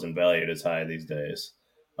NFL isn't valued as high these days.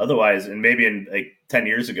 Otherwise, and maybe in like 10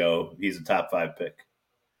 years ago, he's a top 5 pick.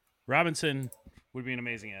 Robinson would be an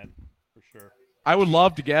amazing ad for sure. I would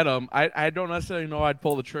love to get him. I don't necessarily know I'd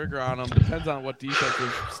pull the trigger on him. Depends on what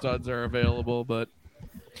defensive studs are available. But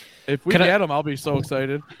if we get him, I'll be so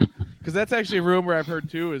excited. Because that's actually a rumor I've heard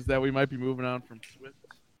too, is that we might be moving on from Swift.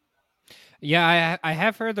 Yeah, I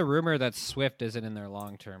have heard the rumor that Swift isn't in their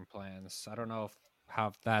long-term plans. I don't know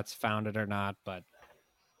how that's founded or not, but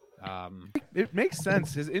it makes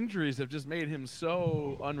sense. His injuries have just made him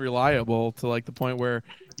so unreliable to like the point where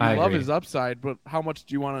you love his upside, but how much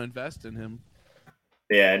do you want to invest in him?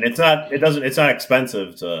 Yeah, and it's not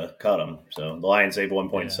expensive to cut him. So the Lions save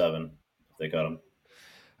 1.7 if they cut him.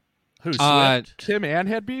 Who, Swift? Tim and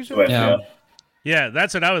had Bijan? Yeah,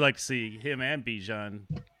 that's what I would like to see, him and Bijan.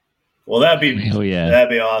 Well, that'd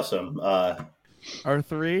be awesome. Our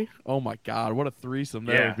 3? Oh my God, what a threesome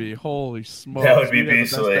that would be! Holy smokes, that would be the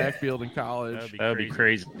beastly. best backfield in college. That would be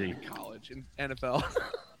crazy. College in NFL.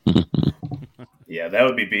 Yeah, that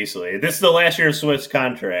would be beastly. This is the last year of Swift's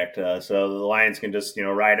contract, so the Lions can just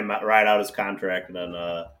ride out his contract and then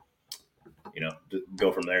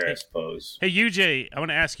go from there, I suppose. Hey, UJ, I want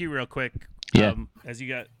to ask you real quick. Yeah. As you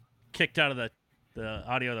got kicked out of the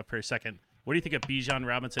audio there for a second, what do you think of Bijan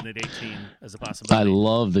Robinson at 18 as a possibility? I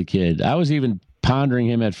love the kid. I was even pondering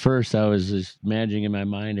him at first. I was just imagining in my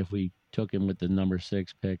mind if we took him with the number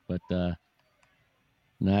 6 pick, but no,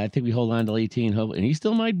 I think we hold on to 18. And he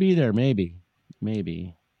still might be there, maybe.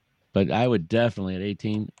 But I would definitely at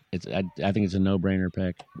 18. I think it's a no-brainer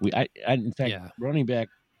pick. In fact, running back.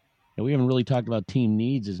 And we haven't really talked about team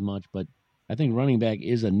needs as much, but I think running back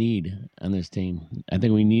is a need on this team. I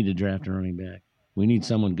think we need to draft a running back. We need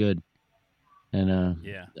someone good. And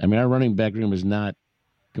I mean, our running back room is not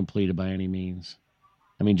completed by any means.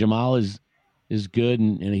 I mean, Jamal is good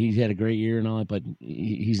and he's had a great year and all that, but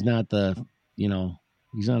he's not he's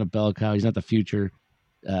not a bell cow. He's not the future.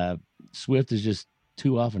 Swift is just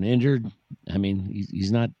too often injured. I mean,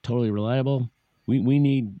 he's not totally reliable. We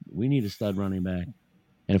need a stud running back.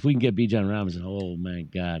 And if we can get Bijan Robinson, oh my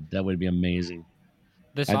God, that would be amazing.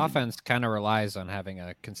 This offense kind of relies on having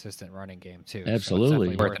a consistent running game too.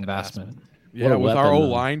 Absolutely, so worth investment. Yeah, with our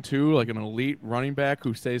O-line too, like an elite running back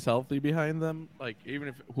who stays healthy behind them. Like even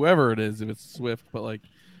if whoever it is, if it's Swift, but like,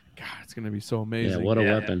 God, it's gonna be so amazing. Yeah, what a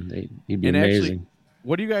weapon! He'd be amazing. Actually,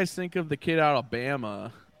 what do you guys think of the kid out of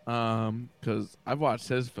Bama? because I've watched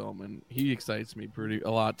his film and he excites me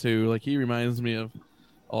a lot too. Like he reminds me of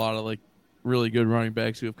a lot of like really good running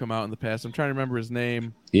backs who have come out in the past. I'm trying to remember his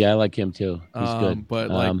name. Yeah, I like him too. He's good. But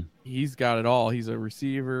like he's got it all. He's a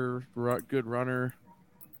receiver, good runner,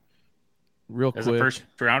 real quick. As a first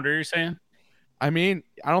rounder, you're saying? I mean,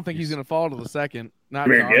 I don't think he's going to fall to the second. Not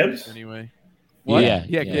Gibbs anyway. What? Yeah,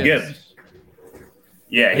 Gibbs.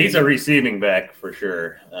 Yeah, he's a receiving back for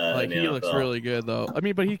sure. He looks really good though. I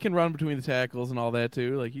mean, but he can run between the tackles and all that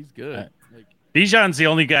too. Like he's good. Bijan's the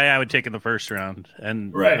only guy I would take in the first round,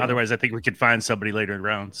 and right. Otherwise, I think we could find somebody later in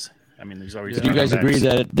rounds. I mean, there's always. Do you guys agree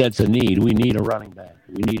that that's a need? We need a running back.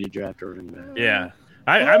 We need to draft a running back. Yeah,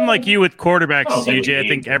 I'm like you with quarterbacks, CJ. I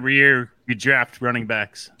think every year you draft running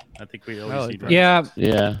backs. I think we always need. Yeah.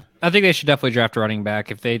 I think they should definitely draft a running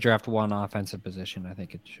back. If they draft one offensive position, I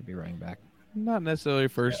think it should be running back. Not necessarily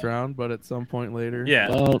first round, but at some point later. Yeah,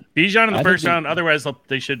 Bijan in the first round. Otherwise,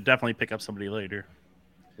 they should definitely pick up somebody later.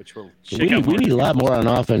 Which will we need a lot more on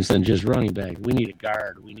offense than just running back. We need a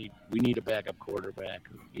guard. We need a backup quarterback.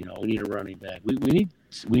 You know, we need a running back. We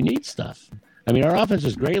need stuff. I mean, our offense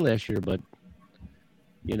was great last year, but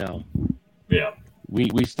you know,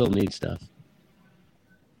 we still need stuff.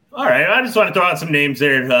 All right, I just want to throw out some names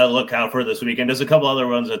there to look out for this weekend. There's a couple other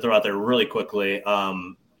ones that throw out there really quickly.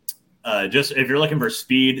 Just if you're looking for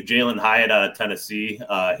speed, Jalen Hyatt out of Tennessee,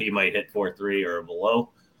 he might hit 4.3 or below.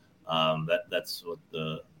 That's what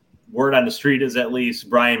the word on the street is, at least.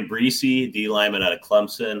 Brian Breesy, D lineman out of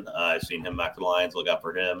Clemson. I've seen him back to the Lions. Look out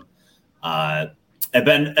for him. And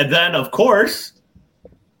then of course,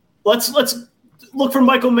 let's look for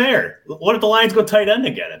Michael Mayer. What if the Lions go tight end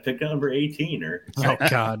again and pick number 18? Oh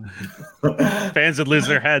God, fans would lose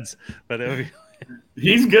their heads. But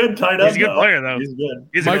he's good tight end. He's a good player though. He's good.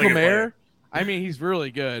 He's Michael Mayer. I mean, he's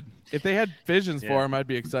really good. If they had visions for him, I'd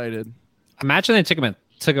be excited. Imagine they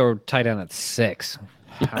took a tight end at 6.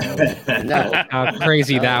 How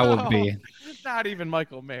crazy that would be. It's not even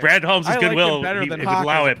Michael Mayer. Brad Holmes is goodwill. Better than Hawk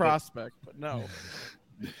as a prospect, but no.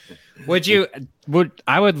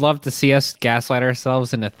 I would love to see us gaslight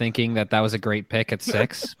ourselves into thinking that was a great pick at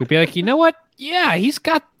 6. We'd be like, you know what? Yeah, he's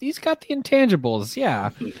got the intangibles.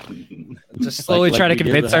 Yeah. Just slowly try to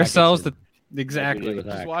convince ourselves that exactly.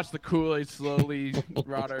 Just watch the Kool-Aid slowly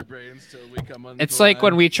rot our brains till we come on. It's like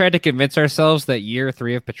when we tried to convince ourselves that year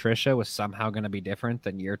 3 of Patricia was somehow going to be different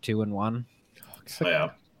than year 2 and 1. Oh, yeah.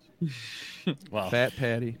 Well, Fat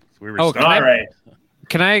Patty. We were all right.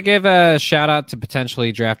 Can I give a shout out to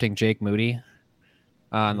potentially drafting Jake Moody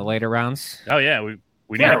in the later rounds? Oh yeah, we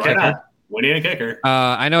need a kicker. We need a kicker.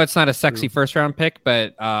 I know it's not a sexy first round pick,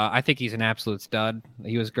 but I think he's an absolute stud.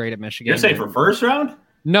 He was great at Michigan. You're saying for first round?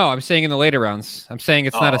 No, I'm saying in the later rounds. I'm saying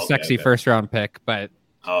it's not a sexy first round pick, but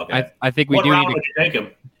I think we do need to. Would you take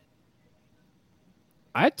him?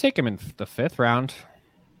 I'd take him in the 5th round.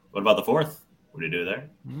 What about the 4th? What do you do there?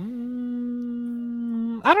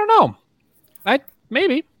 I don't know.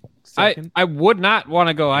 Maybe. I would not want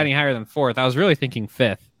to go any higher than 4th. I was really thinking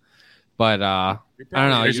 5th, but I don't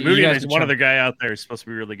know. There's Moody. There's one other guy out there who's supposed to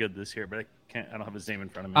be really good this year, but I don't have his name in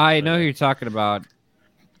front of me. I know who you're talking about.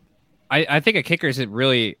 I think a kicker is a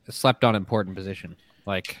really slept on important position.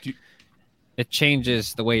 Like it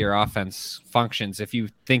changes the way your offense functions if you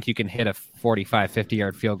think you can hit a 45,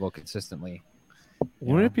 50-yard field goal consistently.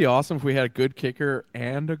 Wouldn't it be awesome if we had a good kicker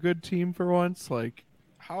and a good team for once? Like,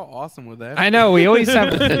 how awesome would that be? I know. We always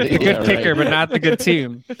have a good kicker, but not the good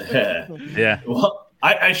team. Yeah. Well,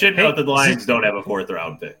 I should note that the Lions don't have a 4th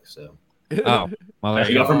round pick. So. Oh. Well, there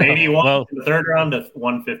you go from 81 in the 3rd round to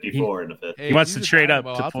 154 in the 5th. He wants to trade up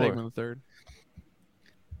to 4. In the 3rd.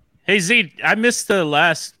 Hey, Z, I missed the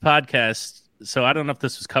last podcast, so I don't know if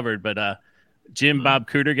this was covered, but Bob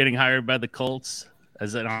Cooter getting hired by the Colts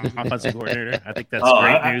as an offensive coordinator. I think that's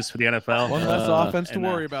great news for the NFL. One less offense to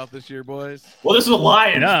worry about this year, boys. Well, this is a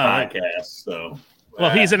Lions podcast, so. Well,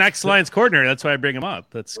 he's an ex-Lions coordinator. That's why I bring him up.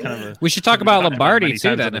 That's kind of. We should talk about Lombardi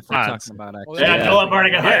too, then, if we're talking about. Joe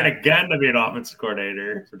Lombardi got hired again to be an offensive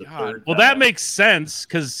coordinator for the 3rd. Well, that makes sense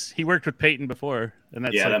because he worked with Peyton before, and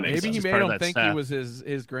that's that makes maybe sense. he made him think he was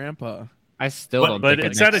his grandpa. I still don't. But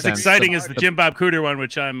it's not as exciting as the Jim Bob Cooter one,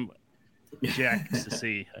 which I'm jacked to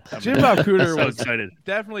see. Jim Bob Cooter so was excited.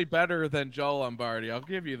 Definitely better than Joe Lombardi. I'll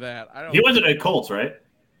give you that. He wasn't at Colts, right?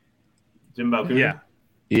 Jim Bob Cooter.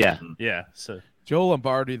 Yeah. So. Joe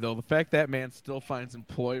Lombardi, though, the fact that man still finds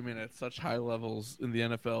employment at such high levels in the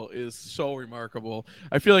NFL is so remarkable.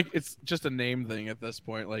 I feel like it's just a name thing at this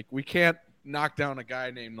point. Like, we can't knock down a guy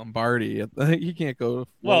named Lombardi. He can't go.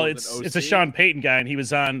 Well, it's a Sean Payton guy, and he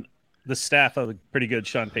was on the staff of a pretty good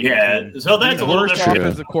Sean Payton. Yeah, so that's a little worst different.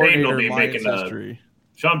 offensive coordinator in Lions history.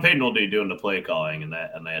 Sean Payton will be doing the play calling in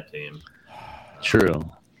that team. True.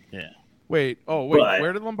 Yeah. Wait.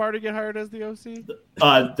 Where did Lombardi get hired as the OC?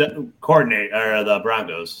 The coordinator or the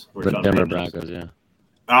Broncos. The Denver Broncos, yeah.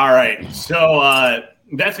 All right. So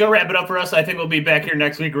that's going to wrap it up for us. I think we'll be back here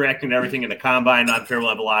next week reacting to everything in the Combine. I'm sure we'll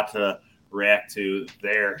have a lot to react to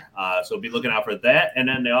there. So be looking out for that. And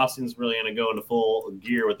then the offseason's really going to go into full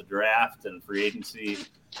gear with the draft and free agency.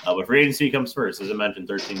 But free agency comes first. As I mentioned,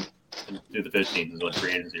 13th through the 15th is when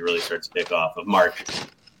free agency really starts to kick off of March.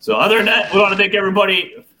 So other than that, we want to thank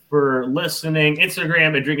everybody for listening.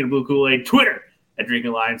 Instagram at Drinking Blue Kool-Aid, Twitter at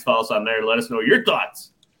Drinking Lions. Follow us on there. Let us know your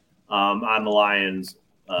thoughts on the Lions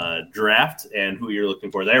draft and who you're looking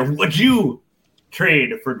for there. Would you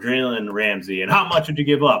trade for Jalen Ramsey, and how much would you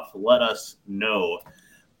give up? Let us know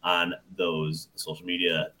on those social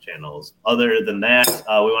media channels. Other than that,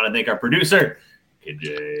 we want to thank our producer,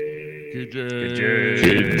 KJ.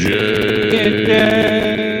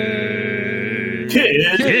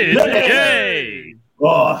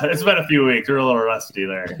 Oh, it's been a few weeks. We're a little rusty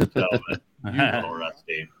there, gentlemen. A little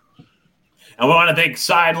rusty. And we want to thank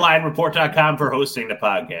SidelineReport.com for hosting the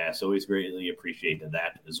podcast. Always greatly appreciated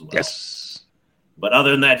that as well. Yes. But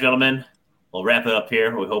other than that, gentlemen, we'll wrap it up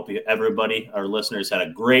here. We hope everybody, our listeners, had a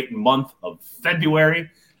great month of February,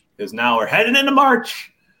 because now we're heading into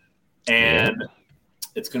March, and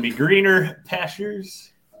it's going to be greener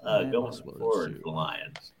pastures going forward for the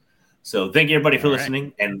Lions. So thank you, everybody, for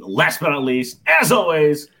listening. And last but not least, as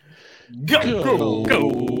always, go.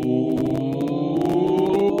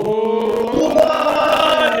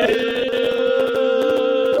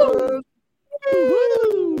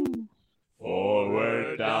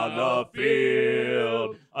 Forward down the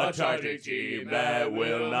field, a charging team that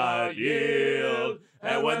will not yield.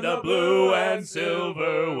 And when the blue and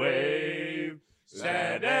silver wave,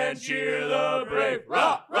 stand and cheer the brave.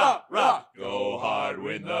 Rock, rock, rock. Go hard,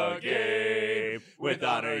 win the game. With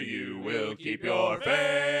honor you will keep your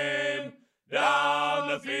fame. Down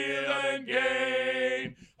the field and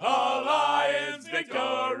gain a Lions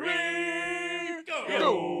victory.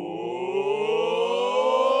 Go.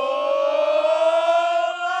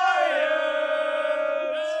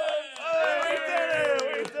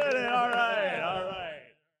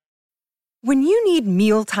 When you need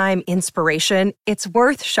mealtime inspiration, it's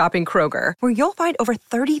worth shopping Kroger, where you'll find over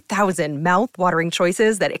 30,000 mouth-watering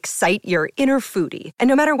choices that excite your inner foodie. And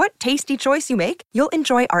no matter what tasty choice you make, you'll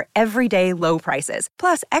enjoy our everyday low prices,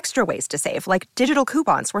 plus extra ways to save, like digital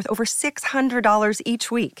coupons worth over $600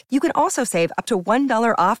 each week. You can also save up to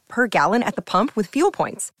 $1 off per gallon at the pump with fuel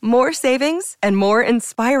points. More savings and more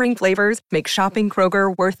inspiring flavors make shopping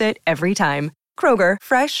Kroger worth it every time. Kroger,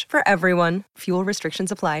 fresh for everyone. Fuel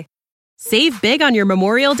restrictions apply. Save big on your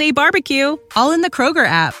Memorial Day barbecue, all in the Kroger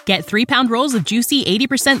app. Get 3-pound rolls of juicy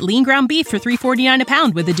 80% lean ground beef for $3.49 a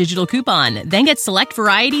pound with a digital coupon. Then get select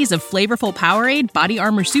varieties of flavorful Powerade, Body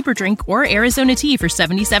Armor Super Drink, or Arizona tea for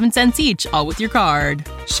 77 cents each, all with your card.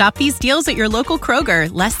 Shop these deals at your local Kroger,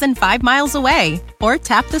 less than 5 miles away. Or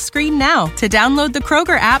tap the screen now to download the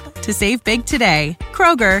Kroger app to save big today.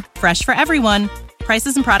 Kroger, fresh for everyone.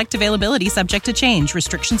 Prices and product availability subject to change.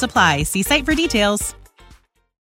 Restrictions apply. See site for details.